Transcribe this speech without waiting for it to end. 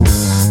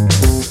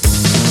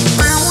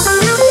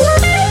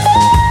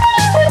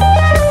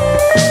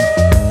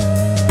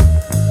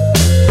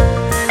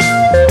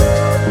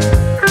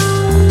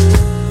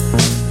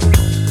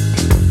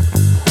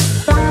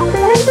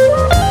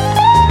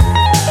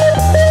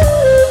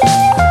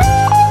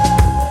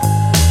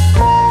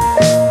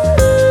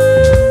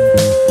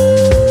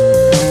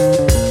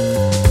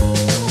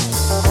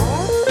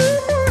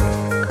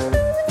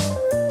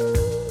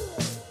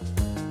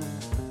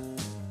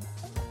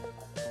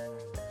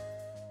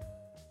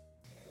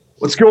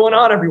What's going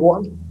on,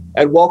 everyone?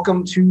 And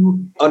welcome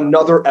to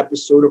another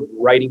episode of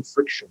Writing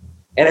Friction.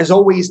 And as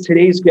always,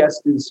 today's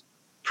guest is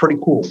pretty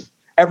cool.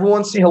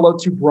 Everyone say hello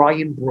to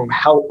Brian Broome.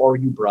 How are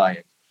you,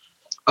 Brian?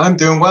 I'm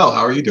doing well. How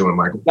are you doing,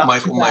 Michael?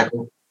 Michael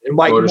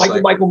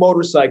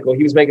Motorcycle.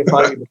 He was making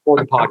fun of me before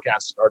the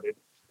podcast started.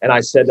 And I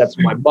said that's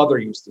what my mother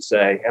used to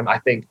say. And I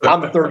think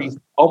I'm 30,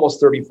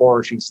 almost 34,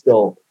 and she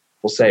still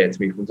will say it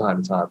to me from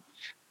time to time.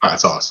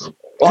 That's awesome.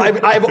 Well,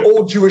 I have an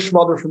old Jewish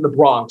mother from the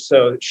Bronx,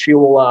 so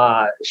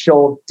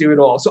she'll do it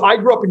all. So I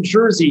grew up in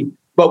Jersey,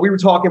 but we were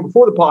talking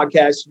before the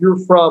podcast. You're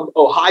from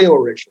Ohio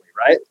originally,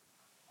 right?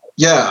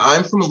 Yeah,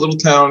 I'm from a little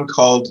town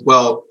called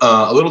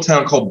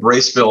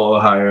Braceville,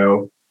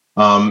 Ohio,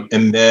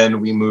 and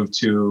then we moved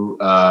to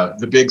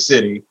the big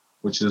city,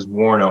 which is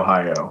Warren,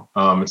 Ohio.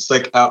 It's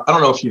like I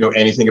don't know if you know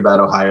anything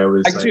about Ohio.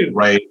 It's like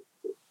right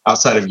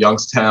outside of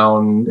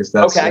Youngstown. If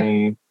that's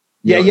any.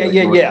 Yeah. Can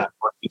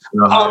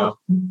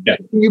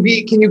you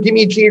give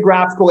me a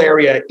geographical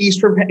area?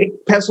 Eastern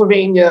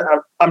Pennsylvania.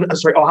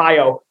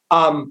 Ohio.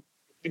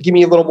 Give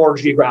me a little more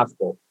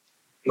geographical.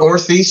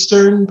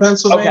 Northeastern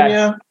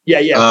Pennsylvania.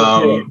 Okay.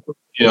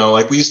 Yeah.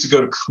 Like we used to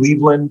go to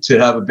Cleveland to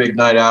have a big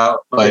night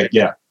out. Used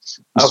to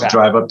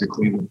drive up to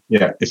Cleveland.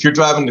 Yeah. If you're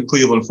driving to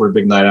Cleveland for a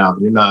big night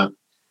out, you're not.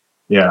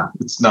 Yeah,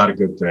 it's not a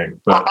good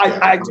thing. But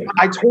I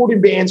toured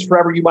in bands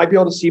forever. You might be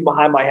able to see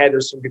behind my head.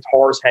 There's some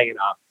guitars hanging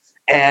up.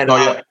 And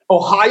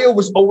Ohio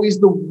was always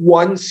the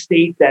one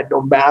state that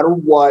no matter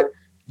what,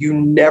 you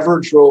never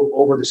drove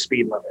over the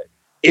speed limit.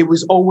 It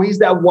was always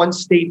that one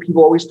state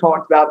people always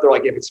talked about. They're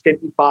like, if it's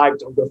 55,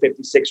 don't go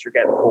 56, you're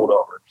getting pulled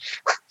over.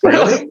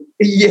 Really?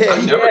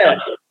 Yeah.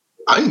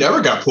 I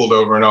never got pulled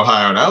over in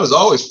Ohio, and I was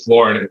always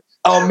flooring it.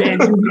 Oh, man,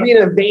 we'd be in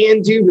a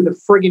van, dude, with a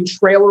friggin'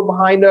 trailer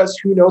behind us.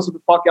 Who knows what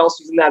the fuck else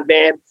was in that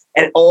van?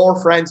 And all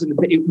our friends,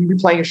 we'd be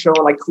playing a show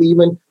in like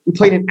Cleveland. We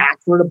played in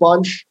Akron a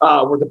bunch,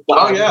 where the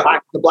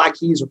Black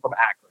Keys are from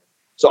Akron.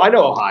 So I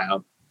know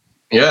Ohio.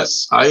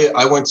 Yes,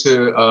 I went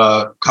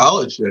to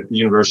college at the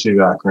University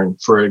of Akron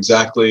for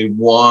exactly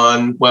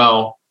one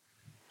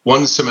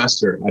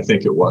semester, I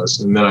think it was.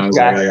 And then I was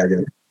like, I gotta get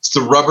it. It's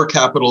the rubber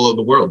capital of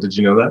the world. Did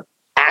you know that?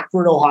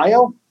 Akron,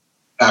 Ohio?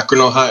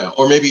 Akron, Ohio.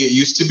 Or maybe it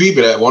used to be,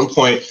 but at one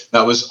point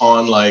that was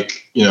on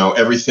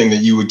everything that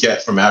you would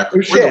get from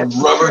Akron. We're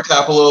the rubber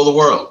capital of the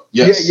world.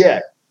 Yes.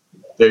 Yeah.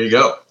 There you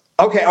go.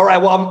 Okay. All right.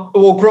 Well,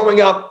 growing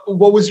up,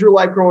 what was your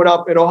life growing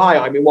up in Ohio?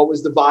 I mean, what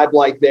was the vibe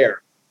like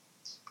there?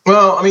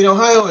 Well, I mean,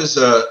 Ohio is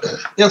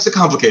it's a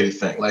complicated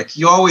thing. Like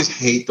you always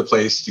hate the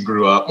place you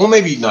grew up. Well,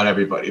 maybe not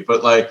everybody,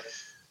 but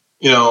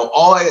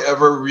all I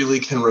ever really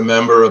can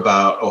remember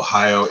about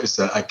Ohio is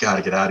that I got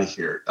to get out of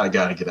here.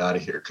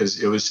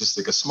 Because it was just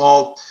like a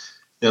small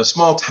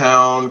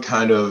town,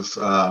 kind of,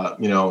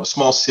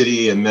 small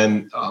city. And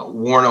then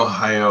Warren,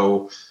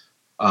 Ohio,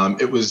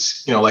 it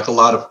was, like a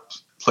lot of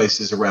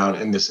places around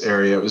in this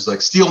area. It was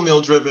like steel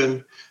mill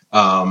driven,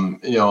 a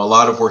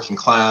lot of working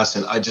class.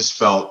 And I just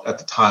felt at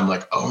the time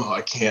like,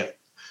 I can't,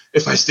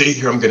 if I stay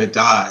here, I'm going to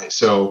die.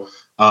 So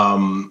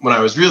when I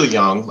was really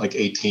young, like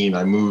 18,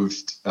 I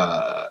moved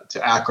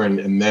to Akron,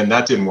 and then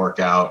that didn't work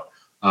out.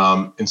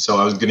 And so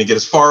I was going to get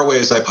as far away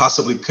as I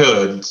possibly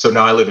could. So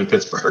now I live in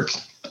Pittsburgh.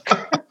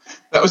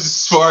 That was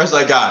as far as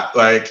I got.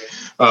 I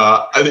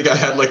think I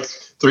had like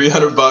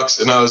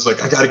 $300 and I was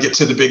like, I got to get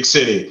to the big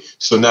city.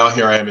 So now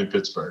here I am in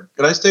Pittsburgh.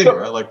 And I stayed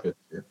here. I like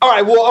Pittsburgh. All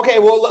right. Well, okay.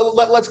 Well,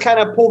 let's kind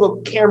of pull the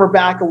camera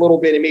back a little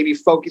bit and maybe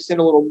focus in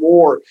a little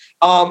more.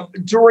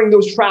 During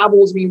those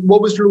travels, I mean,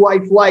 what was your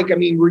life like? I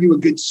mean, were you a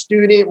good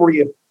student? Were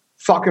you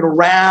fucking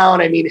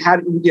around? I mean,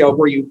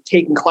 were you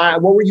taking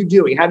class? What were you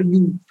doing? How did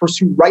you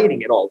pursue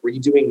writing at all? Were you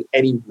doing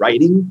any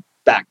writing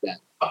back then?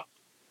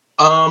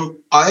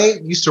 I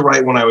used to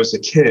write when I was a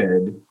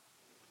kid.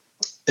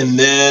 And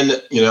then,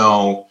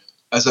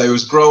 as I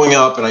was growing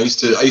up, and I used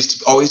to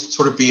always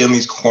sort of be in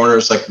these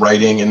corners, like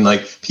writing, and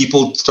like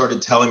people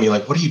started telling me,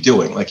 like, what are you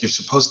doing? Like, you're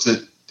supposed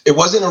to, it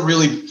wasn't a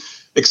really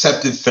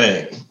accepted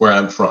thing where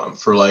I'm from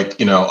for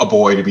a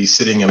boy to be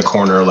sitting in a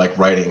corner, like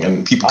writing,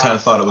 and people kind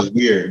of thought it was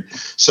weird.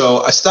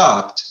 So I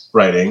stopped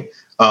writing.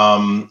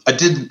 I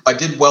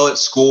did well at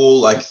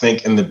school, I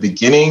think in the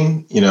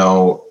beginning,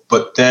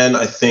 but then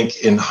I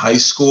think in high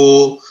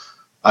school,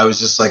 I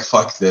was just like,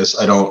 fuck this.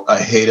 I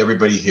hate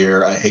everybody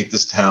here. I hate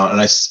this town. And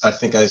I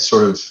think I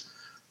sort of,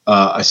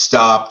 I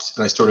stopped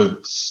and I sort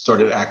of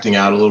started acting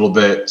out a little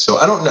bit. So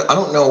I don't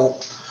know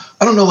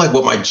like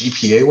what my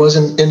GPA was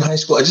in high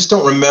school. I just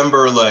don't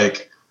remember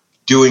like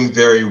doing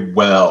very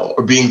well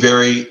or being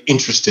very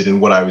interested in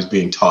what I was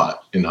being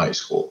taught in high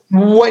school.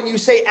 When you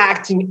say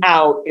acting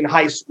out in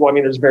high school, I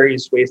mean, there's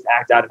various ways to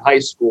act out in high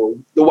school.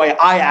 The way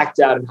I act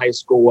out in high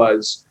school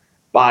was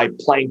by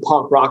playing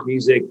punk rock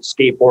music,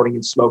 skateboarding,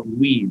 and smoking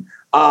weed.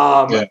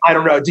 I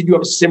don't know. Did you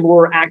have a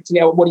similar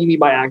acting out? What do you mean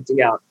by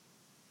acting out?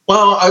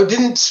 Well, I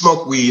didn't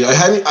smoke weed. I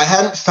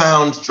hadn't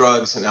found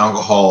drugs and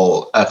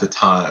alcohol at the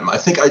time. I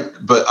did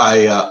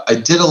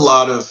a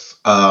lot of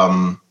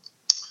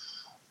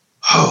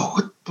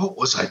what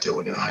was I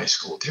doing in high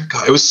school? Dear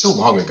God, it was so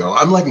long ago.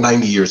 I'm like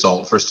 90 years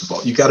old. First of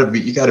all, you gotta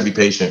be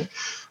patient.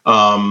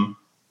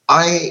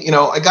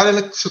 I got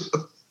in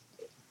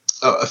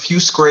a few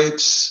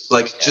scrapes,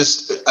 like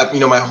just,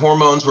 my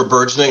hormones were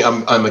burgeoning.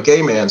 I'm a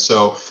gay man,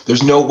 so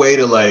there's no way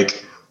to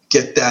like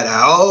get that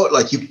out.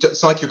 Like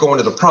it's not like you're going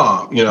to the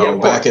prom,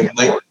 back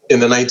in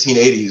the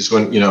 1980s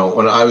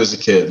when I was a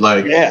kid.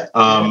 Like,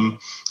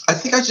 I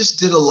think I just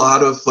did a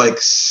lot of like,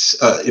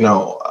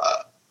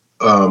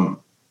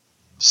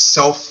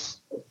 self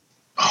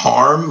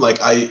harm.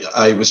 Like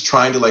I was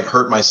trying to like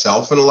hurt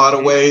myself in a lot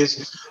of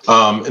ways.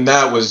 And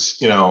that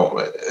was,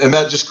 and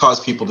that just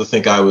caused people to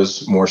think I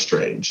was more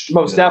strange.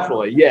 Most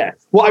definitely. Yeah.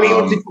 Well, I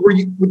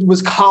mean,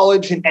 was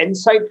college an end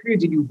sight for you?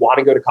 Did you want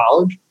to go to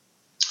college?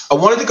 I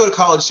wanted to go to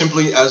college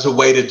simply as a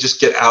way to just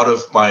get out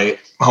of my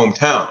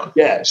hometown.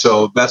 Yeah.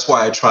 So that's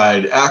why I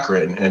tried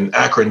Akron, and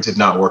Akron did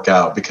not work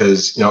out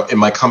because, in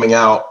my coming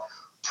out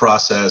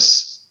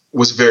process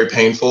was very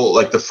painful.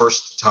 Like the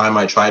first time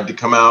I tried to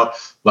come out,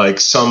 like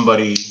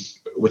somebody,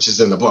 which is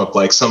in the book,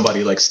 like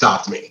somebody like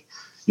stopped me,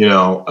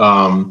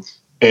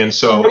 and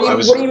so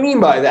what do you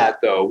mean by that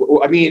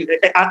though? I mean,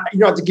 you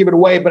don't have to give it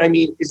away, but I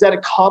mean, is that a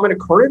common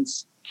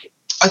occurrence?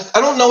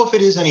 I don't know if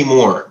it is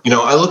anymore.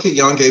 I look at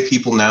young gay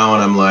people now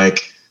and I'm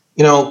like,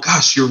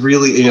 gosh, you're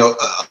really,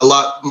 a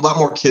lot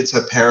more kids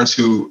have parents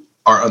who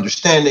are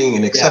understanding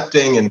and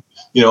accepting. And,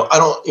 I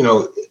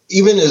don't,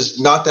 even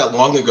as not that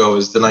long ago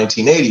as the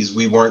 1980s,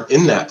 we weren't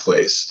in that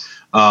place.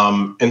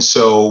 And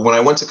so when I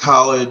went to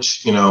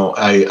college,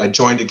 I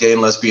joined a gay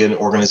and lesbian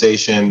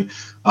organization.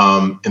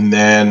 And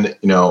then,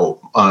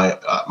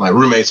 my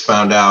roommates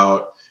found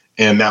out.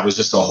 And that was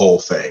just a whole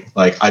thing.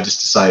 Like, I just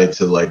decided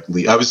to like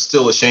leave. I was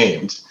still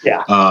ashamed, at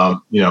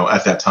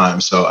that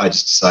time. So I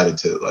just decided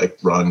to like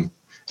run.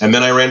 And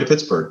then I ran to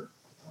Pittsburgh.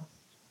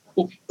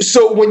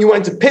 So when you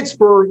went to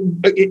Pittsburgh,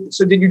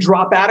 so did you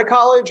drop out of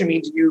college? I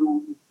mean, did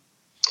you?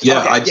 Yeah,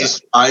 okay,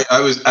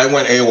 I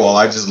went AWOL.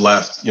 I just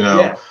left,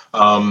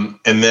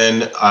 and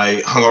then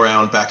I hung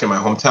around back in my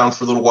hometown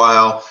for a little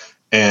while.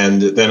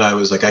 And then I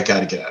was like, I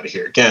got to get out of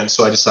here again.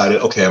 So I decided,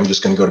 okay, I'm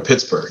just going to go to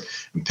Pittsburgh.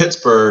 And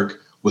Pittsburgh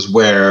was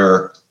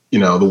where,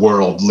 the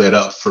world lit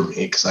up for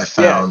me because I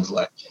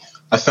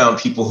found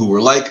people who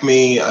were like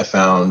me. I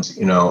found,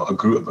 a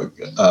group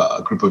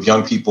of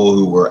young people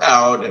who were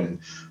out.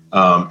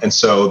 And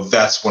so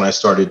that's when I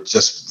started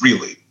just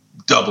really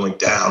doubling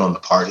down on the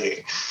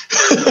partying.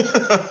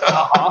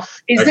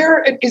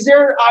 Is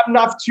there, I'm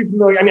not too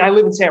familiar. I mean, I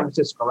live in San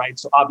Francisco, right?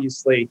 So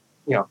obviously,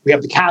 we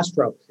have the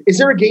Castro. Is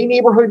there a gay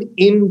neighborhood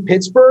in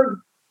Pittsburgh?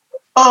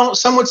 Oh,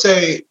 some would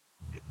say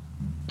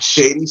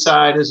Shady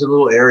Side is a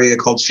little area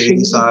called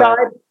Shady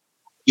Side.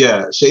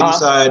 Yeah, Shady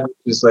Side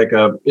is like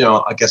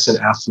I guess an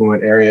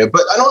affluent area,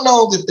 but I don't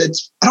know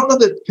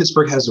that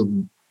Pittsburgh has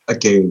a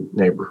gay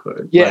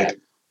neighborhood. Yeah,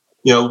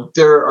 like,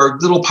 there are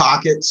little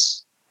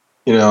pockets,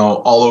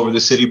 all over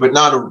the city, but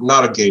not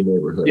a gay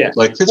neighborhood. Yeah.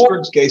 Like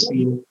Pittsburgh's gay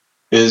scene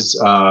is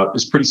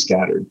pretty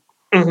scattered.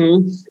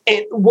 Mm-hmm.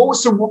 And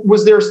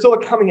was there still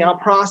a coming out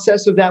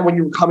process of that when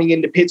you were coming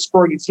into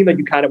Pittsburgh? It seemed like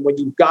you kind of, when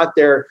you got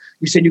there,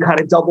 you said you kind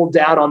of doubled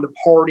down on the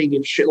partying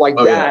and shit like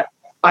that. Yeah.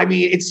 I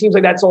mean, it seems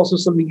like that's also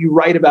something you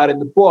write about in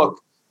the book.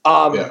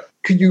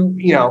 Could you,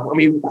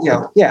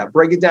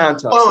 break it down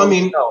to us? Well, I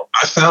mean,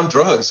 I found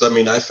drugs. I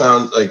mean, I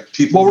found like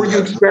people. What were you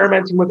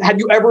experimenting with? Had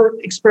you ever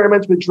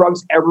experimented with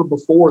drugs ever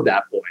before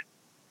that point?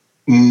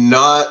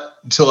 Not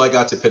until I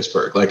got to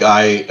Pittsburgh. Like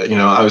I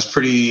was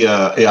pretty,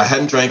 I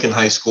hadn't drank in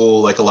high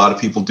school like a lot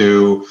of people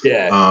do.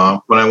 Yeah.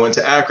 When I went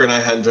to Akron, I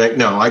hadn't drank.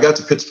 No, I got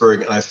to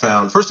Pittsburgh and I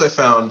found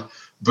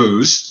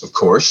booze, of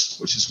course,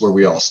 which is where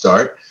we all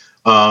start.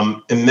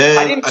 And then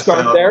I didn't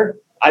start there.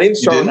 I didn't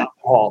start with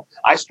alcohol.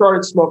 I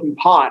started smoking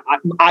pot.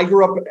 I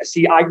grew up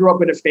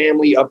in a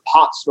family of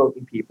pot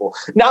smoking people,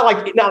 not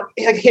like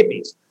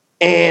hippies.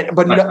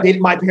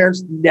 My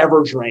parents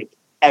never drank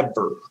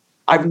ever.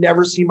 I've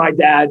never seen my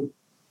dad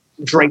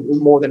drink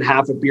more than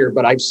half a beer,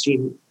 but I've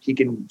seen he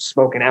can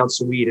smoke an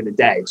ounce of weed in a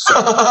day. So.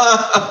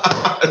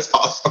 That's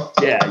awesome.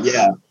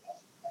 Yeah.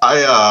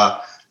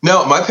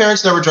 No, my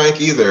parents never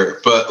drank either.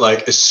 But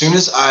like, as soon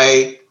as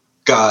I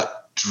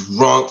got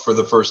drunk for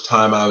the first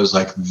time, I was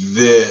like,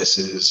 this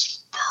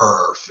is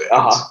perfect.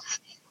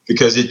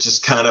 Because it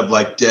just kind of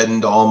like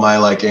deadened all my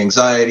like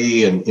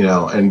anxiety and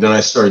then I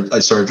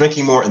started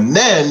drinking more. And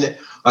then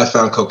I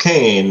found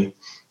cocaine,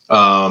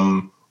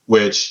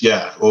 which,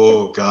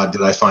 oh God,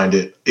 did I find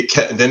it?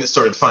 And then it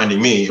started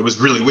finding me. It was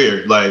really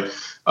weird. Like,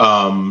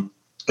 and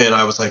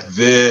I was like,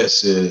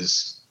 this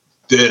is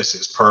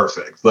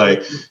perfect.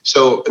 Like,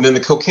 so, and then the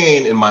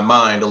cocaine in my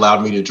mind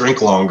allowed me to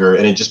drink longer,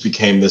 and it just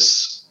became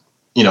this,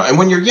 and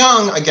when you're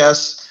young, I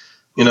guess,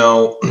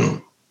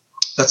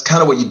 that's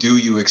kind of what you do.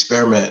 You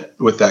experiment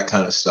with that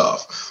kind of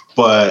stuff.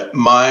 But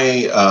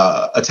my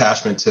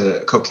attachment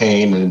to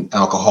cocaine and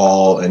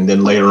alcohol, and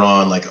then later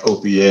on, like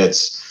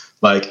opiates,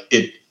 like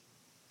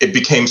it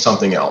became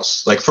something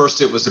else. Like first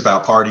it was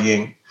about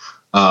partying.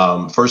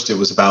 First it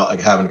was about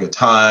like having a good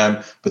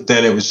time, but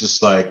then it was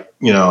just like,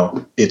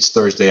 it's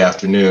Thursday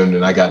afternoon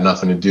and I got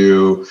nothing to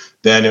do.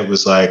 Then it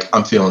was like,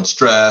 I'm feeling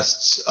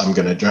stressed. I'm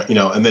going to drink,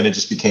 and then it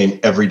just became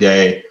every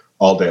day,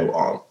 all day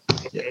long.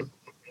 Yeah.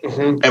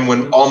 And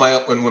when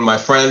when my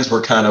friends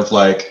were kind of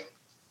like,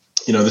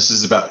 this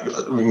is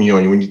about, when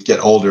you get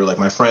older, like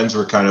my friends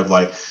were kind of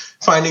like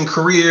finding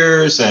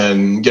careers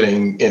and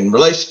getting in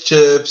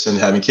relationships and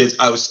having kids,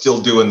 I was still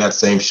doing that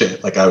same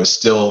shit. Like I was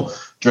still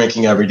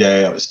drinking every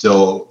day. I was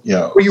still,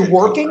 Were you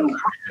working?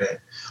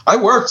 I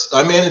worked.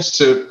 I managed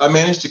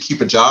to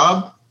keep a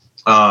job.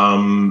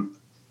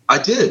 I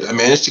did. I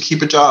managed to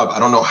keep a job. I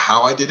don't know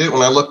how I did it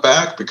when I look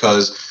back,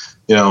 because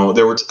I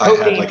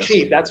had like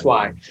cheap. That's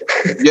why.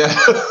 Yeah.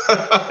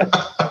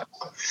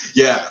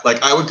 Yeah.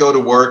 Like I would go to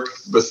work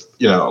with,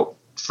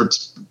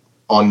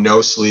 on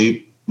no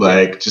sleep,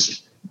 like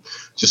just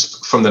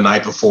from the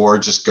night before,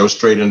 just go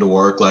straight into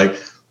work. Like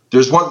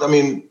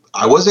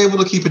I was able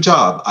to keep a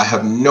job. I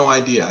have no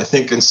idea. I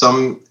think in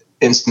some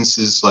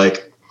instances,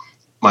 like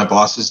my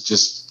bosses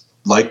just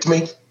liked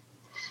me.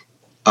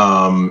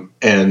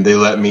 And they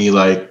let me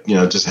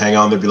just hang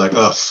on. They'd be like,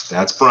 "Oh,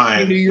 that's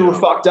Brian." You knew you were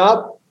fucked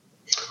up?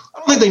 I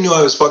don't think they knew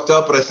I was fucked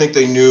up, but I think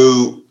they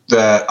knew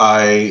that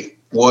I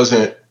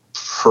wasn't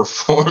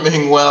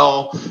performing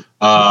well.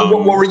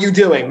 What were you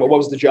doing? What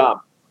was the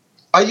job?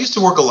 I used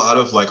to work a lot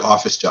of like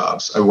office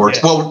jobs.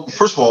 Well,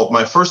 first of all,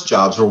 my first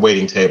jobs were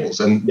waiting tables.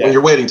 And when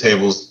you're waiting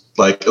tables,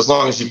 like as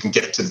long as you can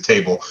get to the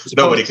table,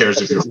 nobody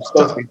cares if you're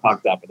supposed to be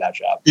fucked up at that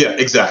job. Yeah,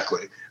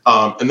 exactly.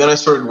 And then I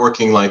started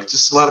working like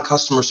just a lot of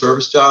customer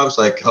service jobs,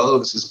 like, "Hello,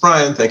 this is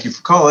Brian. Thank you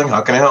for calling.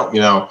 How can I help?"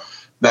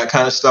 That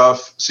kind of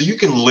stuff. So you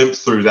can limp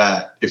through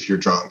that if you're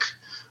drunk.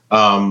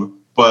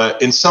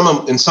 But in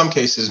some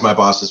cases, my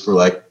bosses were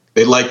like,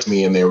 they liked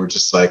me and they were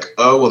just like,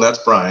 "Oh, well, that's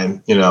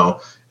Brian,"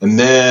 And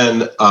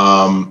then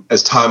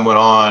as time went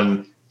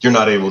on, you're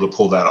not able to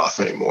pull that off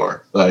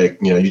anymore. Like,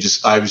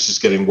 I was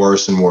just getting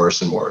worse and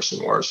worse and worse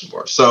and worse and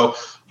worse. So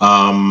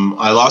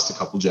I lost a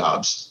couple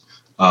jobs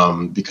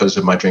because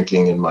of my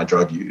drinking and my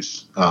drug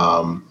use.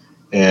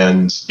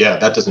 And yeah,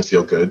 that doesn't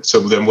feel good. So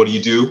then what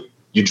do?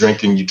 You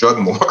drink and you drug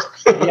more.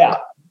 Yeah.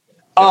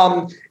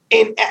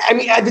 And I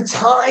mean, at the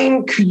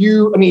time,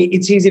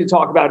 it's easy to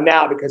talk about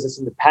now because it's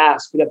in the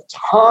past, but at the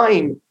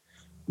time,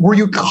 were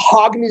you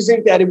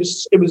cognizant that it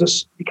was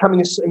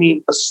becoming a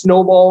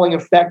snowballing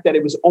effect, that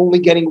it was only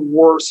getting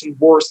worse and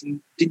worse?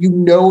 And did you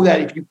know that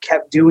if you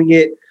kept doing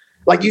it,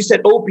 like you said,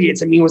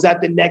 opiates, was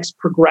that the next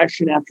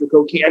progression after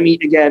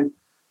cocaine?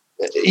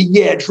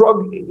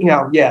 Drug,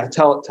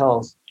 tell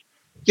us.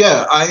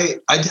 Yeah, I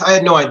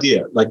had no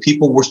idea. Like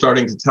people were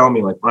starting to tell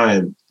me like,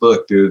 "Brian,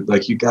 look, dude,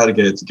 like you got to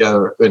get it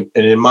together." And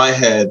in my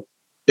head,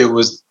 it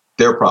was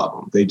their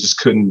problem. They just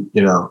couldn't,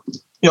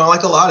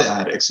 like a lot of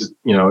addicts,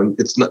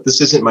 it's not,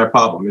 this isn't my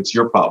problem. It's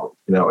your problem.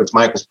 It's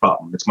Michael's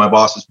problem. It's my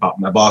boss's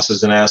problem. My boss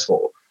is an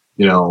asshole.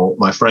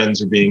 My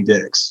friends are being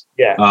dicks.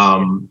 Yeah.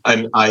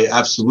 And I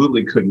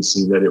absolutely couldn't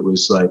see that it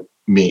was like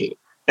me.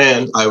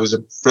 And I was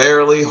a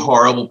fairly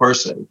horrible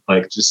person,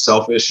 like just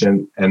selfish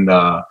and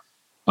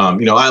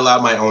I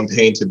allowed my own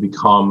pain to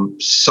become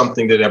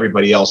something that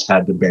everybody else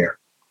had to bear.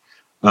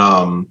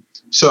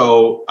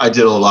 So I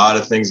did a lot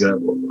of things that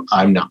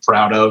I'm not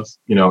proud of,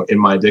 in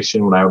my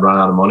addiction. When I would run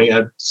out of money,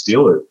 I'd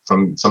steal it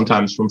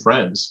sometimes from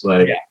friends.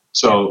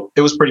 So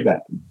it was pretty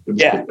bad.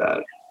 Pretty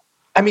bad.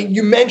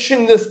 You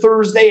mentioned the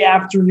Thursday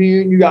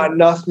afternoon, you got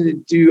nothing to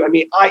do.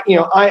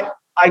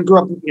 I grew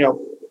up,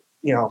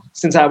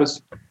 since I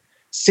was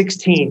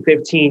 16,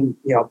 15,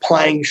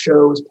 playing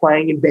shows,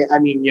 playing in band.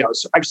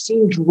 So I've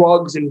seen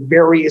drugs in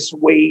various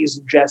ways,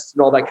 ingested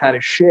and all that kind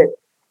of shit.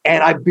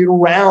 And I've been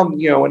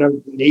around, and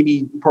I've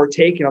maybe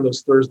partaken on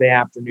those Thursday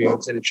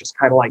afternoons. And it's just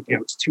kind of like,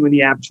 it's 2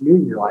 p.m.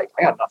 You're like,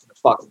 I got nothing to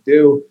fucking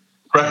do.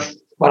 Right.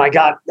 But I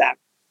got that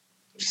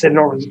sitting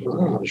over,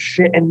 oh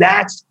shit. And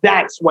that's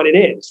what it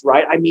is,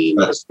 right? Right.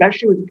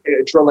 Especially with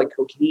a drug like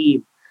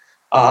cocaine,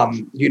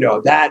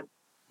 that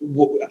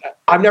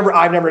I've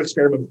never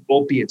experimented with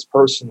opiates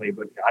personally,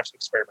 but I've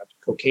experimented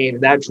with cocaine,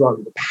 and that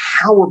drug, the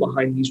power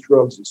behind these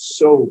drugs is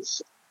so,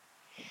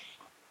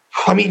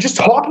 just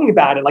talking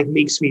about it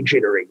makes me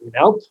jittery,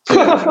 Yeah.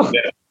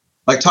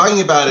 Like talking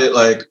about it,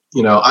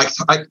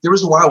 there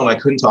was a while when I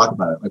couldn't talk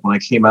about it. Like when I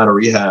came out of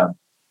rehab,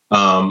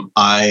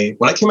 I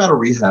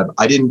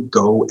didn't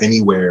go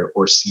anywhere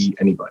or see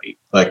anybody,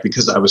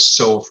 because I was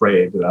so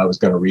afraid that I was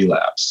going to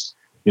relapse,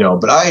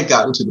 but I had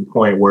gotten to the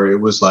point where it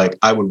was like,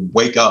 I would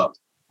wake up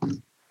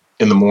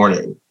in the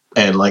morning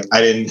and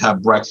I didn't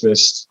have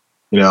breakfast,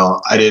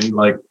 I didn't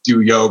do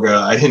yoga.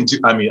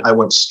 I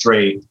went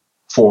straight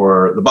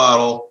for the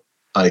bottle,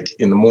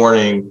 in the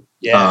morning,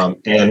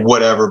 and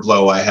whatever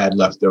blow I had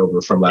left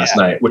over from last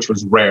night, which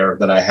was rare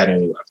that I had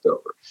any left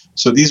over.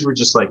 So these were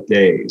just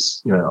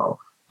days, that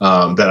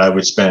I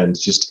would spend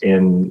just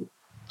in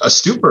a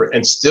stupor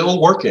and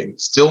still working,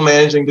 still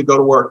managing to go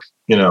to work,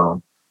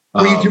 Were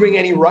you doing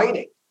any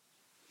writing?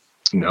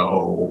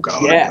 No,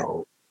 God,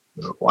 no.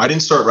 I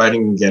didn't start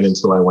writing again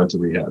until I went to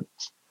rehab.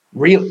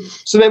 Really?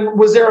 So then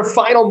was there a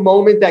final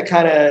moment that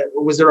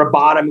was there a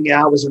bottoming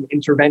out? Was there an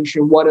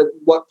intervention? What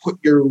put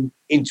you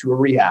into a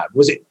rehab?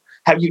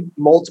 Have you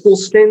multiple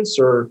stints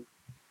or?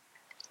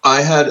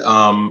 I had,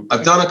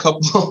 I've done a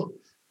couple,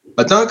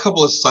 I've done a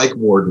couple of psych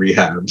ward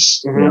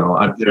rehabs. You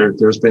know,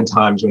 there's been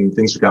times when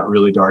things got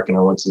really dark and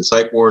I went to the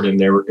psych ward, and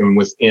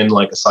within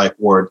like a psych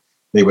ward,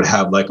 they would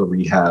have like a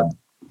rehab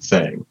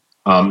thing.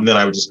 And then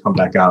I would just come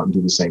back out and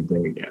do the same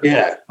thing again.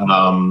 Yeah.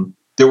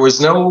 There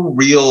was no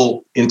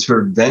real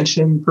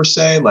intervention per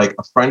se. Like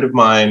a friend of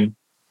mine,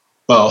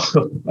 well,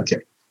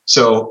 okay.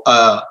 So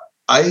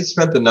I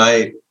spent the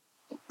night.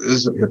 I'm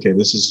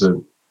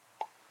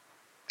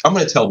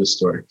going to tell this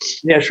story.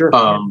 Yeah, sure.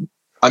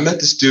 I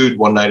met this dude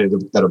one night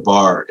at a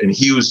bar, and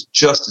he was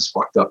just as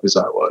fucked up as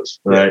I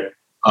was, right?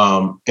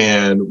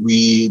 And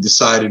we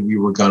decided we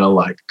were gonna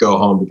like go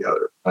home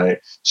together, right?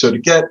 So to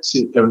get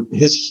to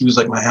he was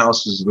like, my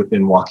house was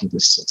within walking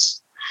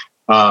distance,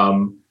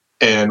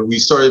 and we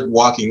started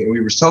walking, and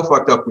we were so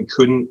fucked up we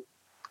couldn't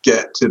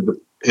get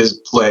to his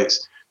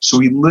place. So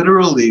we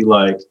literally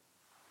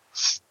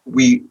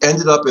we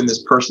ended up in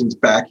this person's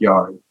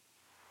backyard,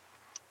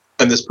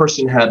 and this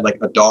person had like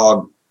a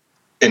dog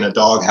in a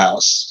dog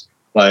house.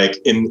 Like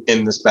in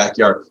this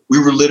backyard, we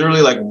were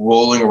literally like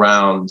rolling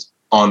around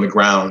on the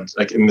ground.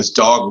 Like, and this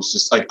dog was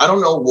just like, I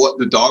don't know what,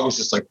 the dog was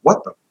just like,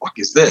 what the fuck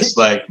is this?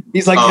 Like,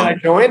 he's like, can I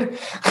join?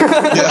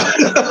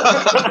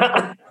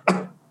 Yeah.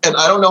 And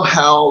I don't know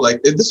how,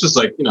 like, this was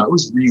like, you know, it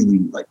was really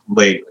like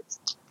late, like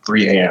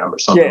 3 a.m. or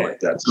something like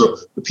that. So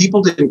the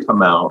people didn't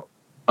come out.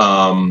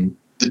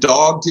 The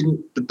dog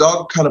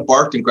kind of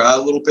barked and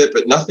growled a little bit,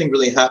 but nothing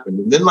really happened.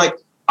 And then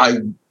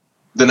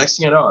the next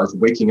thing I know, I was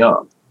waking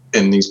up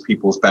in these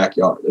people's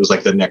backyard. It was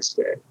like the next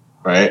day,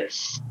 right?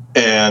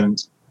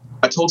 And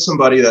I told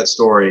somebody that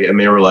story, and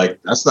they were like,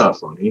 that's not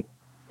funny.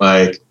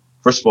 Like,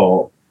 first of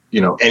all,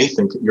 you know,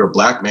 you're a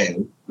black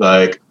man,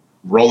 like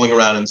rolling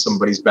around in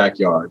somebody's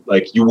backyard.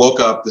 Like, you woke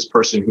up, this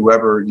person,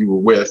 whoever you were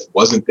with,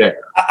 wasn't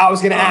there. I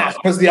was going to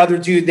ask, was the other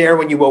dude there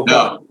when you woke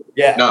up?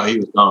 Yeah. No, he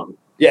was gone.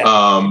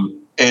 Yeah.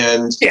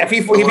 And yeah, if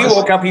he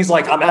woke up, he's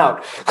like, I'm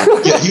out.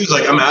 Yeah, he was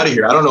like, I'm out of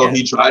here. I don't know if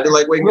he tried to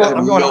like wake me up.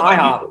 I'm going to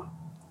IHOP.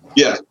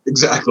 Yeah,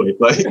 exactly.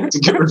 Like, to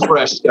get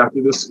refreshed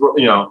after this,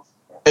 you know.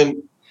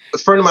 And a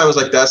friend of mine was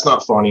like, that's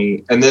not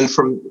funny. And then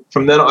from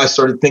then I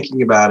started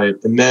thinking about it.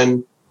 And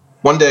then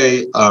one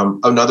day,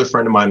 another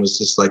friend of mine was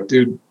just like,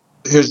 dude,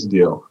 here's the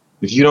deal.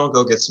 If you don't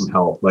go get some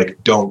help, like,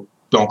 don't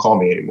call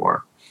me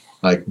anymore.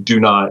 Like,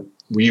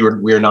 we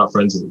are not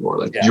friends anymore.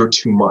 Like, you're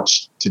too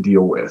much to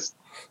deal with.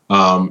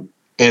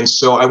 And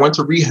so I went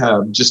to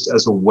rehab just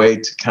as a way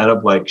to kind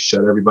of like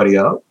shut everybody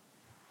up.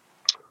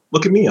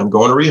 Look at me, I'm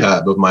going to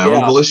rehab of my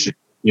own volition,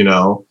 you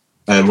know?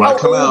 And when I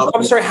come out...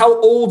 I'm sorry, how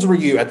old were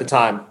you at the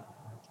time?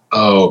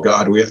 Oh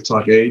God, we have to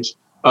talk age.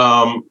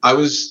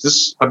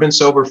 I've been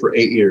sober for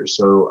 8 years,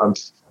 so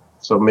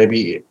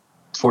maybe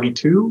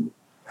 42.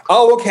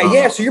 Oh, okay,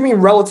 yeah, so you're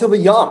being relatively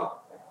young.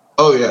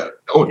 Oh yeah.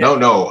 Oh yeah.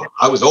 No,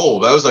 I was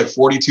old. I was like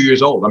 42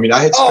 years old. I mean,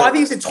 I think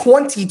you said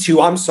 22.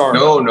 I'm sorry.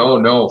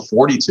 No,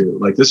 42.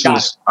 Like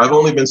I've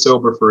only been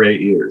sober for 8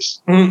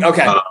 years.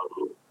 Okay.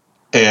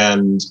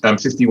 And I'm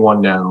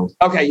 51 now.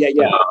 Okay,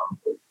 yeah.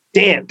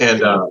 Damn.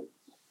 And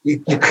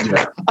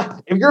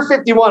if you're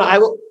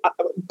 51,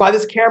 by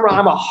this camera,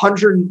 I'm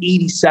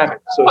 187.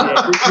 So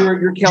yeah,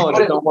 you're killing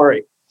it. Don't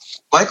worry.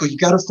 Michael, you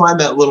got to find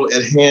that little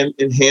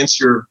enhance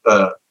your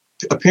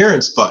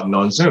appearance button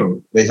on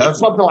Zoom. They have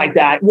something like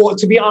that. Well,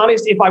 to be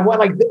honest, if I went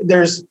like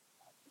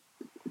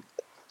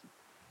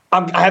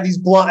I have these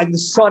blinds, and the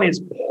sun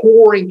is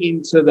pouring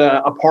into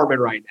the apartment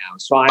right now.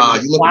 So I'm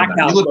in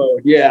blackout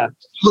mode. Yeah.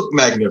 You look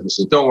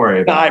magnificent. Don't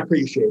worry about it. I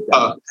appreciate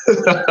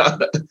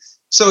that.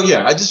 So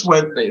yeah, I just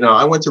went, you know,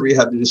 I went to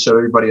rehab to just shut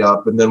everybody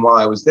up. And then while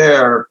I was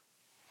there,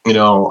 you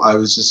know, I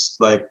was just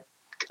like,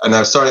 and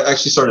I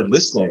started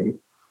listening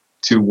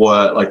to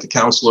what like the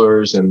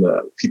counselors and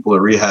the people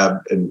at rehab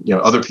and, you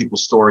know, other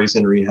people's stories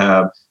in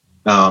rehab.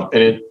 And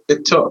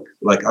it took,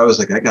 like, I was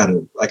like, I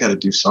gotta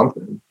do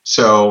something.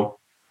 So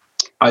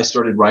I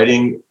started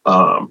writing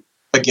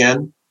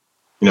again.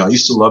 You know, I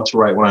used to love to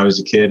write when I was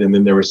a kid. And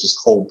then there was this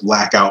whole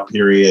blackout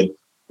period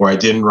where I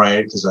didn't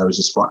write because I was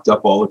just fucked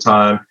up all the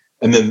time.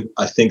 And then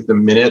I think the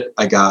minute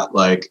I got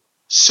like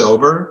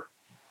sober,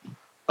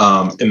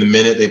 and the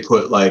minute they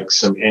put like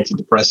some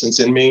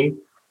antidepressants in me,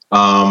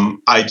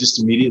 I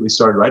just immediately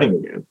started writing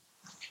again.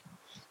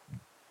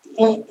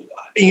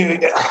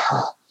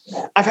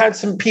 I've had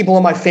some people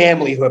in my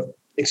family who have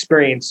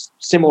experienced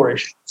similar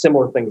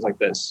things like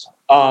this.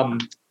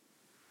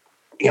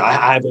 You know,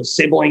 I have a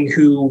sibling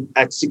who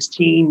at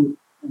 16,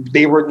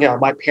 they were, you know,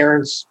 my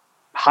parents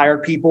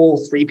hired people,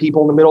 3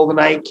 people in the middle of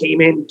the night, came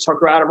in, took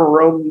her out of her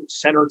room,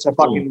 sent her to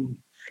fucking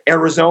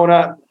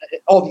Arizona,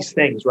 all these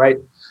things, right?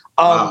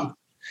 Wow.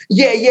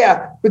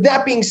 Yeah. But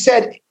that being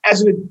said,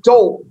 as an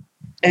adult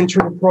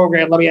entering the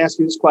program, let me ask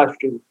you this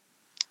question.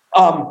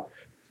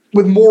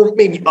 With more,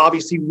 maybe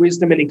obviously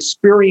wisdom and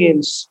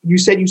experience, you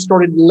said you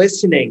started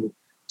listening.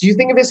 Do you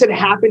think if this had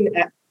happened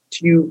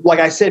to you, like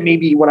I said,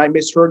 maybe when I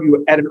misheard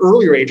you at an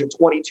earlier age of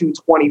 22,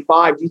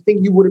 25, do you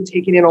think you would have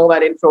taken in all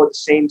that info at the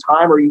same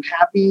time? Are you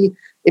happy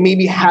it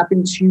maybe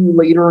happened to you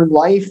later in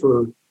life?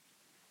 Or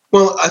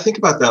Well, I think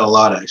about that a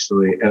lot,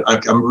 actually. And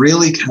I'm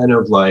really kind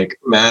of like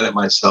mad at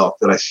myself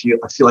that I feel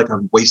like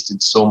I've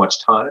wasted so much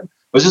time.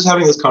 I was just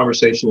having this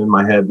conversation in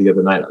my head the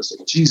other night. I was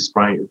like, Jesus,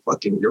 Brian,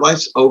 your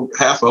life's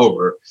half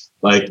over.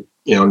 Like,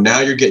 now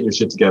you're getting your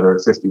shit together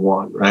at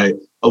 51, right?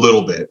 A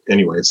little bit.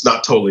 Anyway, it's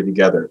not totally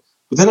together.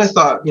 But then I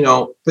thought,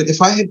 but if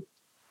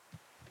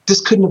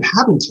this couldn't have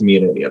happened to me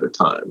at any other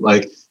time.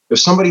 Like, if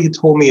somebody had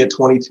told me at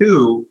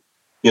 22,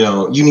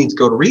 you need to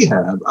go to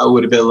rehab, I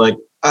would have been like,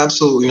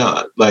 absolutely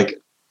not. Like,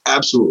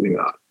 absolutely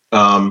not.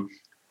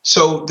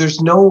 So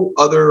there's no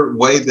other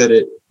way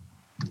that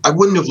I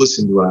wouldn't have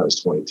listened when I was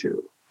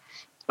 22.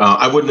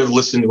 I wouldn't have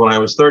listened when I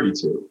was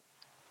 32.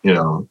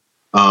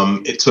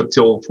 It took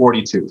till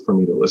 42 for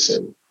me to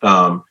listen,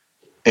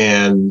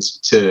 and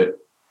to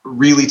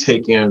really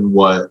take in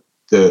what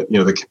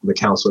the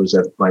counselors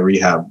at my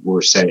rehab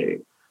were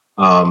saying,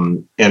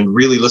 and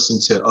really listen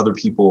to other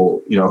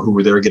people, who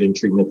were there getting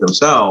treatment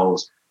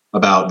themselves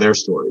about their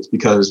stories.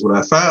 Because what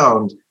I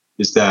found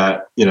is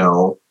that,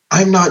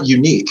 I'm not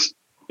unique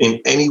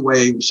in any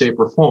way, shape,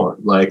 or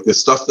form. Like, the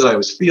stuff that I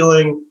was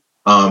feeling,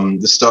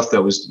 the stuff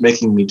that was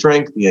making me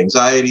drink, the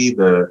anxiety,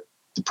 the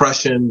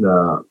depression,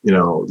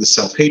 the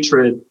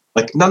self-hatred,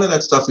 like, none of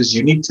that stuff is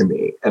unique to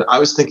me. And I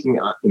was thinking,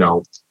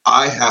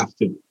 I have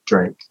to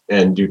drink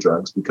and do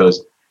drugs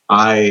because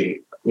I,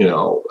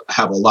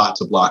 have a lot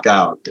to block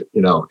out,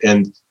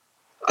 and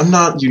I'm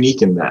not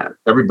unique in that.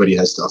 Everybody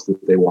has stuff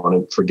that they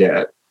want to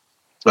forget.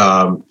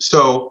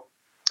 So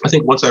I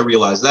think once I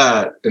realized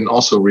that, and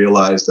also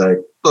realized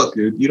that, look,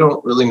 dude, you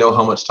don't really know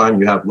how much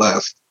time you have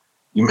left.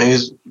 You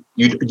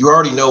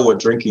already know what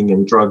drinking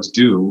and drugs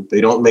do.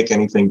 They don't make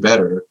anything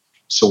better.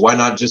 So why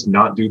not just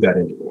not do that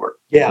anymore?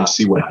 Yeah. And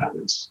see what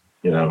happens,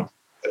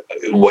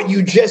 What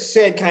you just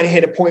said kind of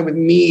hit a point with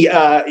me.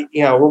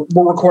 We're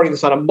recording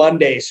this on a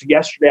Monday. So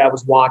yesterday I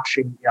was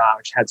watching, I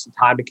just had some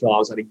time to kill. I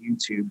was on a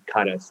YouTube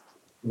kind of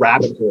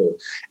rabbit hole.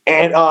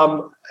 And,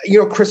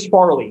 Chris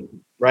Farley,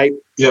 right?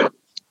 Yeah.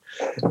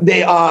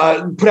 They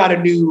put out a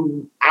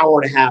new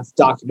 1.5-hour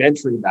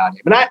documentary about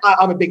him. And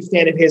I'm a big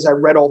fan of his. I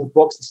read all the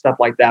books and stuff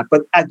like that.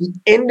 But at the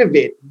end of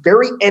it,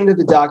 very end of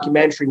the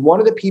documentary, one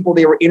of the people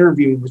they were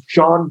interviewing was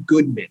John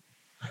Goodman.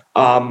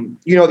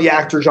 The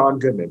actor John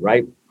Goodman,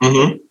 right?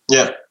 Mm-hmm.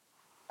 Yeah.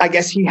 I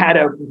guess he had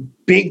a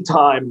big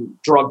time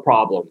drug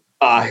problem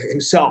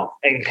himself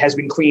and has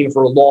been clean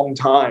for a long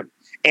time.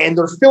 And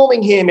they're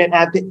filming him. And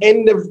at the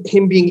end of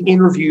him being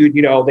interviewed,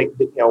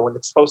 when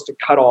it's supposed to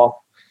cut off,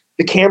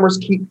 the cameras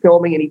keep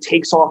filming and he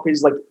takes off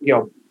his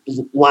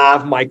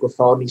lav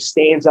microphone. He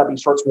stands up, he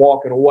starts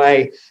walking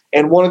away.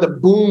 And one of the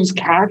booms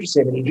catches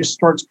him and he just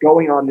starts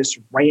going on this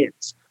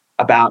rant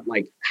about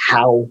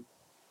how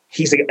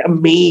he's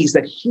amazed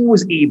that he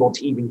was able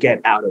to even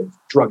get out of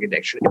drug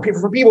addiction.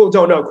 For people who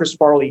don't know, Chris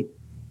Farley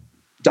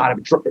died of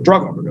a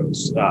drug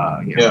overdose,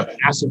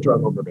 acid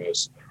drug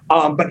overdose.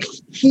 But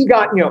he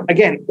got,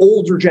 again,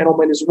 older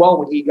gentleman as well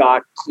when he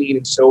got clean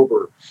and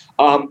sober.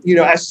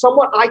 As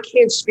someone, I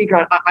can't speak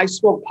on, I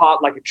smoke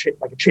pot like a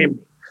chimney.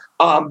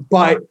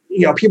 But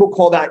people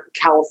call that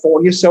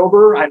California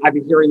sober. I've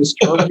been hearing this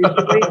term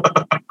recently.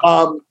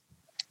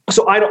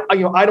 So I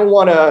don't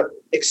want to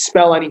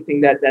expel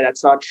anything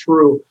that's not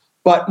true.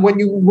 But when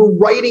you were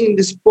writing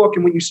this book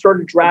and when you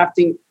started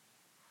drafting,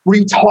 were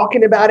you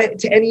talking about it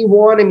to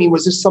anyone? I mean,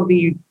 was this something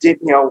you did,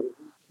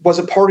 was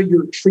it part of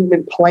your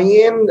treatment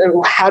plan?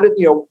 How did,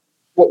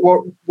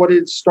 what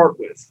did it start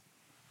with?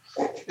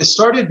 It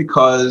started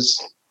because,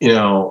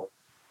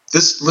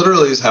 this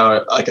literally is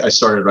how I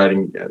started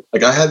writing again.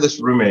 Like, I had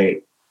this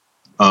roommate,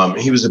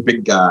 he was a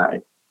big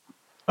guy,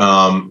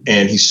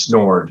 and he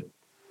snored.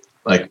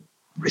 Like,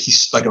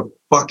 he's like a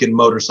fucking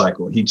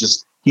motorcycle. He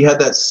had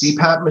that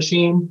CPAP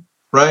machine,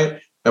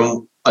 right?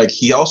 And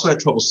he also had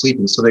trouble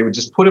sleeping. So they would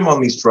just put him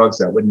on these drugs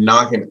that would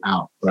knock him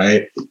out,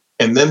 right?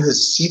 And then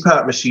his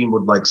CPAP machine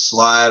would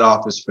slide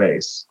off his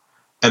face.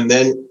 And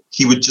then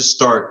he would just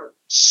start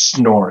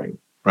snoring,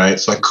 right?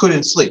 So I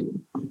couldn't sleep.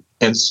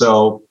 And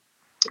so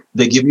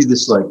they give you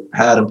this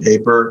pad and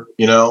paper,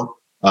 in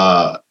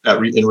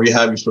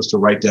rehab, you're supposed to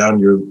write down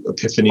your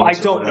epiphanies. I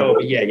don't know.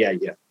 Yeah.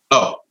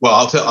 Oh, well,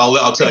 I'll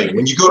tell you,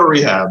 when you go to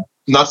rehab,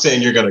 I'm not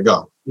saying you're going to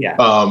go. Yeah.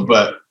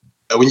 But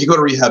when you go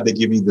to rehab, they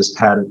give you this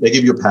pad. They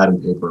give you a pad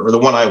and paper, or the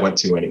one I went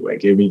to anyway.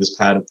 Give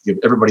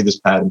everybody this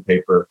pad and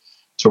paper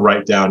to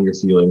write down your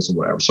feelings and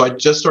whatever. So I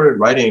just started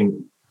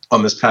writing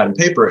on this pad and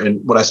paper,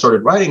 and what I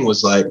started writing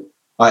was I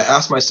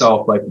asked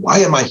myself why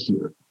am I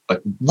here?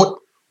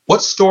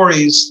 What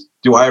stories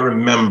do I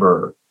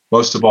remember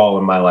most of all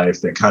in my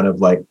life that kind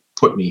of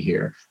put me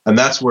here? And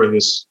that's where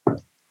this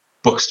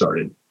book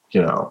started.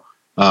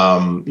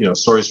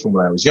 Stories from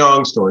when I was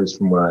young, stories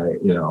from when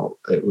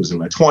it was in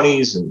my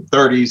 20s and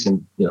 30s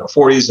and,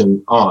 40s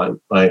and on.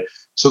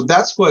 So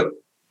that's what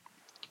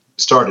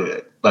started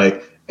it.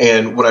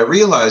 And what I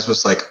realized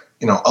was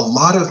a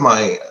lot of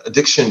my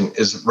addiction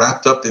is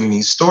wrapped up in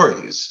these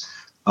stories.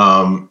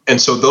 And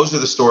so those are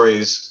the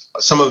stories.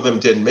 Some of them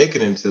didn't make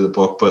it into the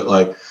book,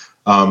 but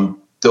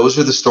those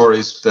are the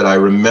stories that I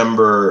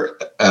remember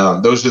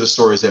those are the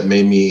stories that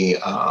made me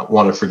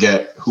want to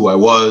forget who I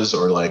was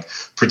or like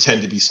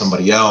pretend to be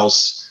somebody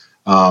else.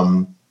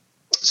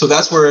 So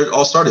that's where it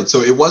all started.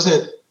 So it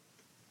wasn't,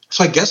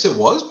 so I guess it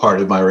was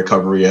part of my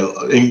recovery.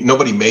 And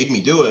nobody made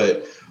me do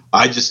it.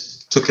 I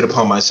just took it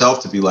upon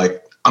myself to be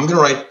like, I'm going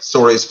to write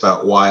stories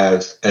about why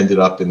I've ended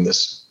up in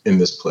this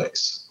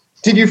place.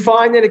 Did you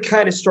find that it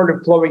kind of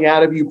started flowing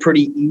out of you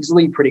pretty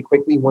easily, pretty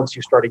quickly once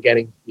you started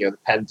getting, the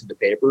pen to the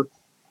paper?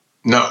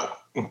 No,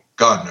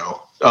 God,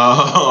 no.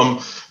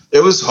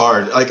 It was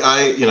hard. Like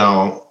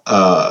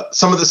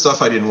some of the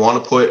stuff I didn't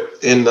want to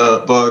put in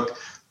the book.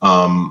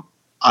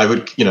 I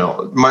would,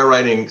 my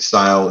writing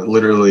style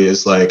literally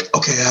is like,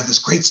 okay, I have this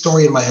great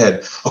story in my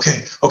head.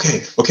 Okay.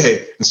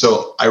 And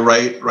so I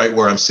write right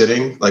where I'm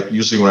sitting. Like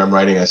usually when I'm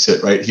writing, I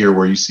sit right here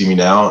where you see me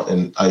now,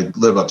 and I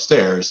live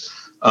upstairs.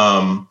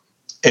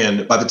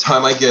 And by the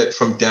time I get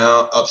from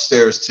down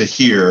upstairs to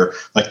here,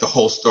 like the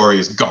whole story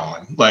is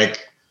gone.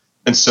 Like,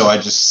 and so I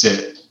just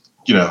sit,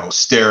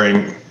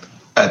 staring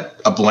at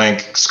a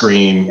blank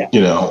screen,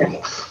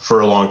 for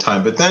a long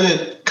time. But then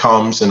it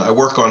comes and I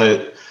work on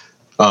it.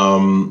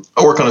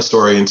 I work on a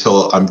story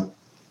until I'm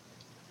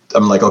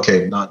like,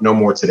 okay, no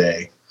more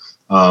today.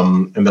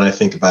 And then I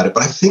think about it,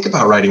 but I think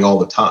about writing all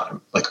the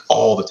time, like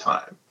all the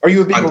time. Are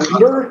you a big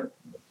reader?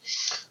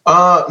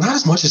 Not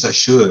as much as I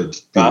should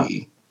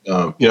be.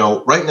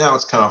 Right now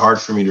it's kind of hard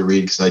for me to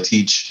read because I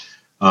teach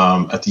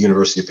at the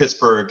University of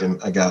Pittsburgh,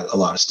 and I got a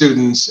lot of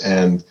students,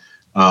 and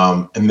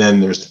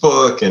then there's the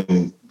book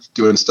and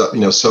doing stuff,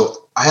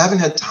 so I haven't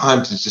had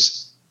time to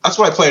that's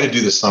what I plan to do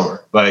this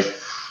summer. Like,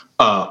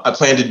 I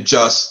plan to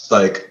just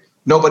like,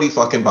 nobody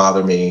fucking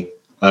bother me.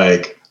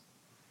 Like,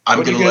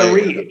 I'm going to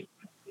read.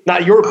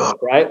 Not your book,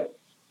 right?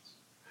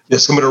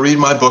 Yes, I'm going to read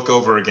my book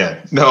over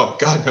again. No,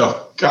 God,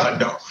 no.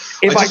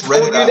 If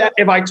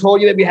I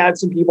told you that we had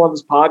some people on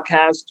this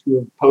podcast who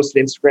have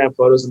posted Instagram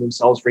photos of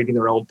themselves reading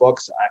their own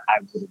books, I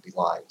wouldn't be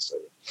lying. So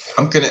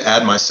I'm going to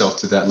add myself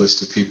to that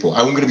list of people.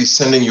 I'm going to be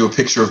sending you a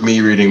picture of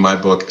me reading my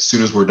book as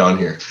soon as we're done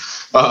here.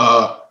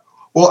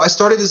 Well, I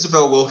started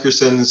Isabel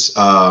Wilkerson's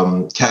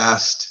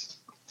cast.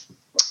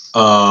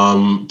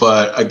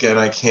 But again,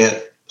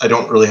 I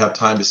don't really have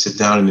time to sit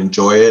down and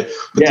enjoy it.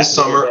 But this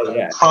summer,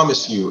 I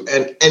promise you,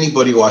 and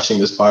anybody watching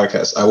this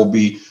podcast, I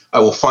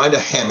will find a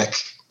hammock.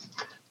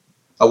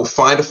 I will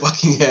find a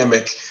fucking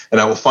hammock, and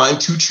I will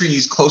find 2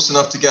 trees close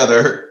enough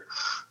together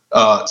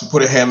to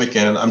put a hammock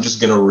in. And I'm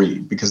just going to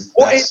read because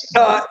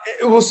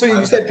so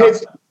you said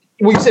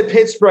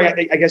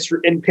Pittsburgh. I guess you're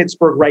in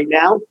Pittsburgh right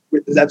now.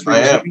 That's where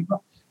I am.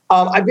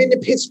 I've been to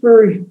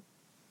Pittsburgh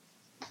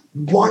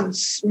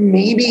once,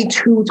 maybe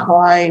 2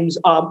 times.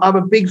 I'm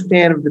a big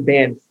fan of the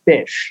band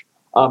Phish,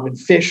 and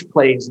Phish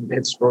plays in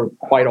Pittsburgh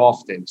quite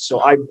often. So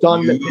I've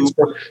done the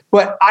Pittsburgh,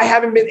 but I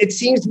haven't been. It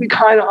seems to be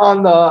kind of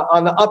on the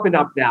up and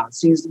up now. It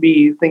seems to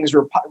be things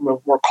are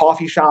more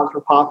coffee shops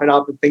are popping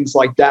up and things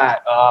like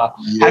that. Have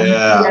you seen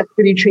that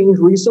city change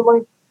recently?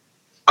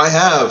 I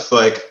have,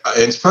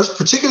 and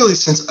particularly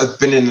since I've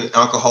been in an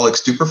alcoholic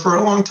stupor for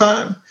a long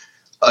time.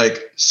 A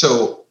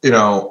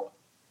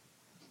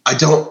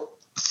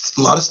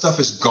lot of stuff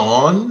is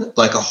gone.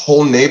 Like a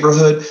whole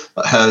neighborhood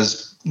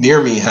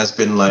near me has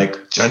been like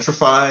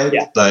gentrified.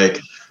 Yeah. Like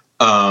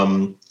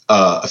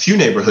a few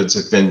neighborhoods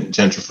have been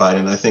gentrified,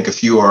 and I think a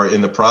few are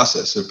in the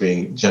process of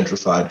being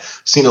gentrified.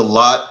 I've seen a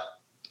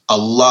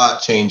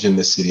lot change in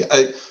this city.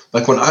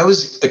 When I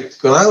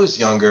was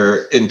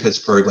younger in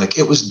Pittsburgh, like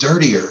it was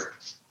dirtier.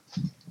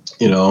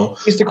 We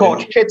used to call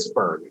it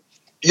Pittsburgh.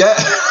 Yeah.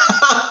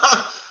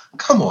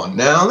 Come on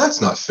now, that's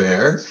not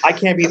fair. I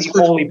can't be the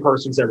only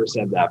person who's ever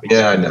said that.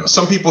 Yeah, I know.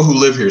 Some people who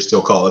live here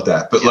still call it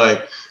that, but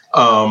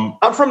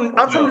I'm from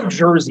New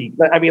Jersey.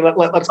 I mean,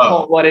 let's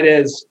call it what it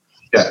is.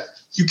 Yeah,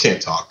 you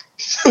can't talk.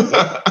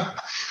 But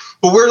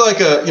we're like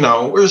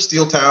we're a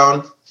steel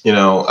town.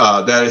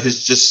 That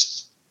has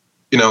just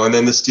and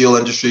then the steel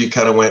industry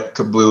kind of went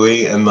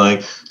kablooey,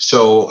 and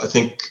so I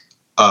think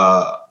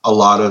a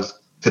lot of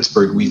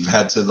Pittsburgh, we've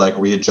had to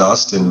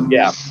readjust and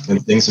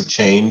things have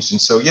changed. And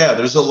so,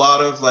 there's a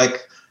lot of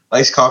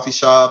nice coffee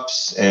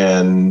shops,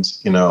 and,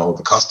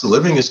 the cost of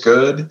living is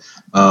good.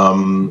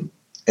 And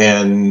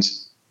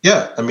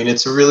I mean,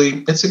 it's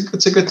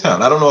a good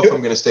town. I don't know if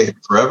I'm going to stay here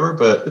forever,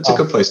 but it's a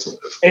good place to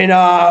live. And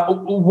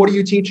what are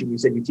you teaching? You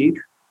said you teach?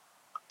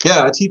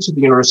 Yeah, I teach at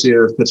the University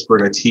of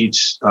Pittsburgh. I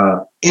teach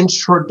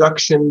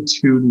Introduction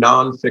to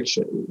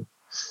Nonfiction.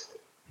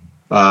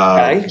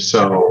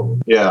 So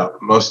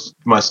most of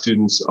my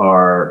students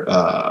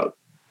are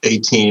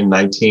 18,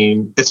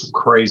 19. It's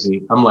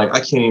crazy. I'm like, I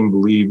can't even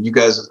believe you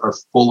guys are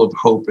full of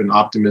hope and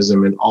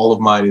optimism, and all of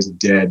mine is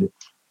dead.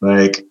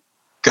 Like,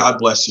 God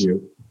bless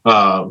you.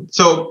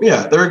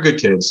 They're good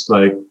kids.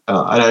 And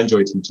I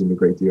enjoy teaching a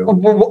great deal.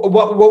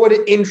 What would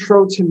an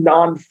intro to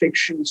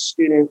nonfiction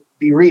student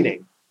be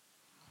reading?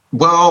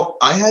 Well,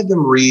 I had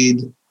them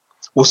read.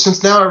 Well,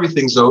 since now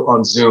everything's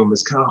on Zoom,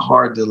 it's kind of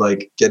hard to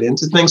get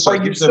into things. So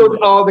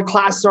the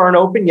classes aren't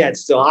open yet.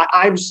 Still, I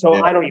have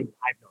no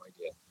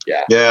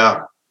idea.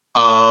 Yeah.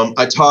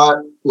 I taught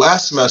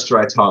last semester.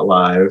 I taught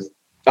live,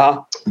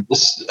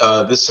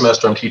 This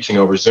semester I'm teaching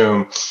over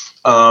Zoom.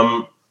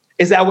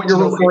 Is that what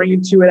you're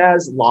referring to it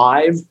as,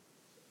 live?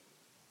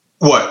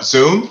 What,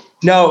 Zoom?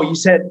 No, you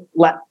said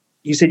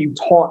you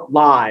taught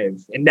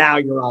live, and now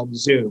you're on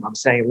Zoom. I'm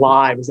saying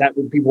live. Is that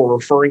what people are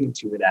referring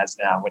to it as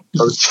now?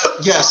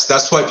 Yes,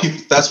 that's what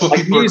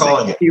people are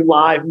calling it.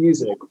 Live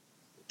music.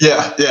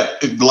 Yeah,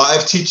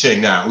 live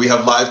teaching now. We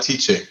have live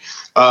teaching.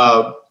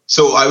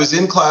 So I was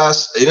in a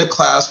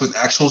class with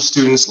actual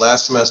students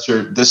last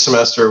semester. This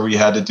semester we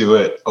had to do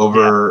it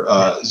over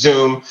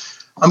Zoom.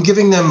 I'm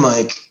giving them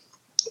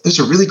there's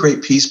a really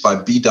great piece by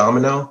B.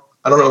 Domino.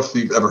 I don't know if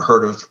you've ever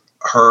heard of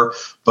her,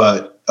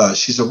 but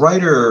she's a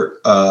writer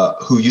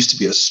who used to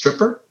be a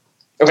stripper.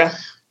 Okay.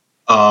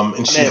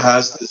 And she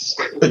has this,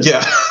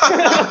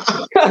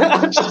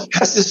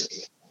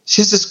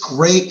 she has this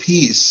great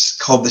piece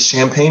called The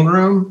Champagne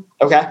Room.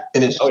 Okay.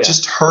 And it's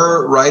just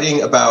her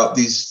writing about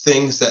these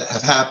things that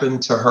have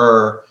happened to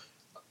her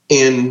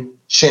in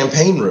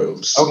champagne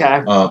rooms. Okay.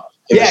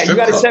 You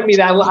got to send me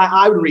that.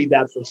 I would read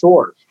that for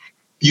sure.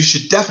 You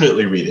should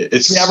definitely read it.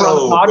 It's should we have her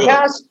on the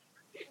podcast?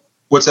 Good.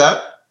 What's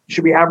that?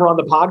 Should we have her on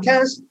the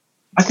podcast?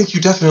 I think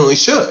you definitely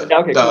should.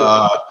 Okay, cool.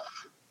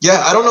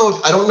 I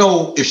don't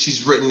know if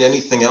she's written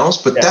anything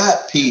else, but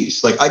that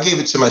piece, I gave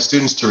it to my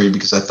students to read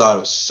because I thought it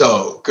was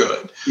so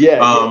good.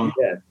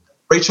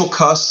 Rachel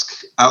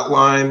Cusk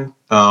outline.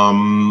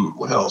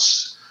 What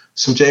else?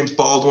 Some James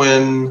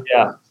Baldwin.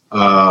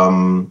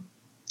 I've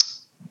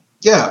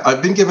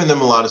been giving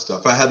them a lot of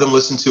stuff. I had them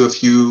listen to a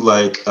few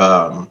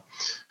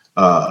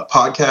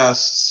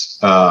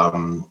podcasts.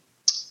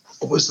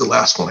 What was the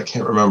last one? I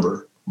can't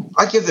remember.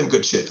 I give them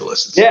good shit to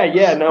listen to.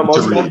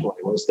 Most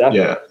definitely.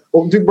 Yeah.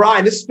 Well, dude,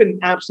 Brian, this has been an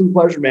absolute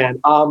pleasure, man.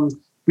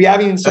 We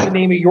haven't even said the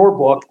name of your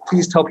book.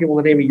 Please tell people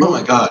the name of your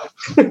book.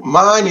 Oh, my God.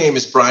 My name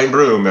is Brian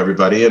Broome,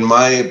 everybody, and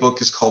my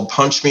book is called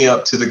Punch Me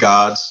Up to the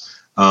Gods.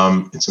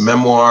 It's a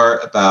memoir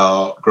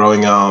about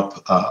growing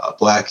up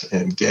Black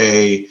and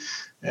gay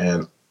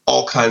and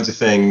all kinds of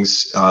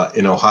things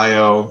in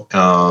Ohio.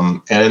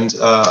 And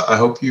I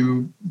hope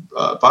you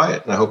buy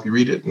it, and I hope you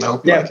read it, and I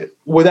hope you like it.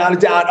 Without a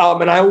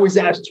doubt. And I always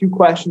ask two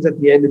questions at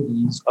the end of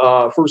these.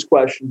 First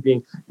question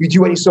being, you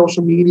do any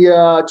social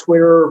media,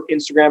 Twitter,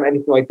 Instagram,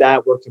 anything like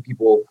that? Where can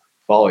people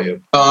follow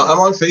you? I'm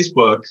on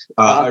Facebook.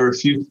 I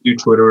refuse to do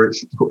Twitter.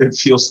 It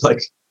feels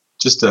like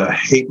just a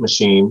hate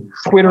machine.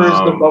 Twitter is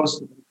the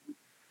most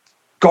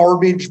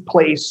garbage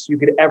place you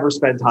could ever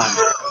spend time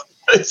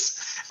in.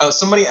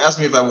 Somebody asked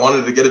me if I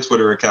wanted to get a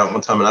Twitter account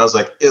one time, and I was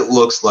like, it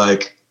looks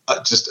like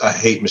just a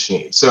hate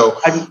machine. So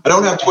I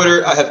don't have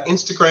Twitter. I have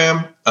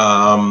Instagram.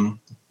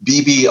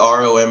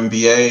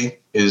 BBROMBA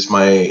is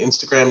my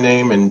Instagram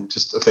name, and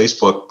just a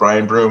Facebook,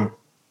 Brian Broome.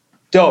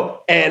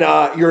 Dope. And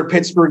you're a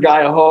Pittsburgh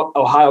guy,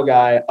 Ohio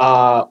guy.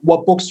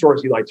 What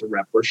bookstores do you like to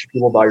rep? Where should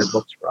people buy your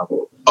books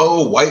from?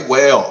 Oh, White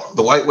Whale,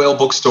 the White Whale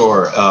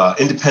bookstore,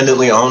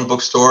 independently owned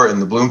bookstore in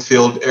the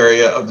Bloomfield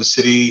area of the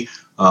city.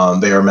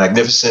 They are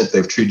magnificent.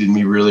 They've treated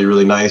me really,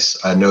 really nice.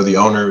 I know the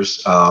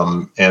owners,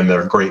 and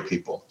they're great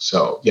people.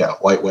 So, yeah,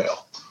 White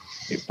Whale.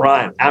 Hey,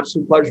 Brian,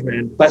 absolute pleasure,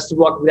 man. Best of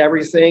luck with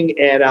everything,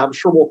 and I'm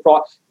sure we'll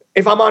cross.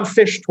 If I'm on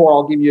fish tour,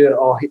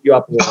 I'll hit you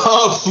up.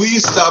 Oh,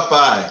 please stop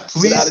by.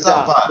 Please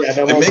stop by. Yeah,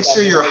 and make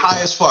sure you're high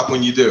as fuck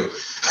when you do.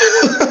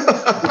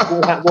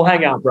 We'll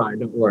hang out, Brian.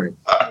 Don't worry.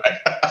 All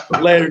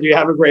right. Later, you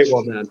have a great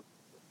one, man.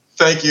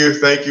 Thank you.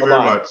 Thank you very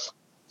much.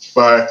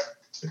 Bye.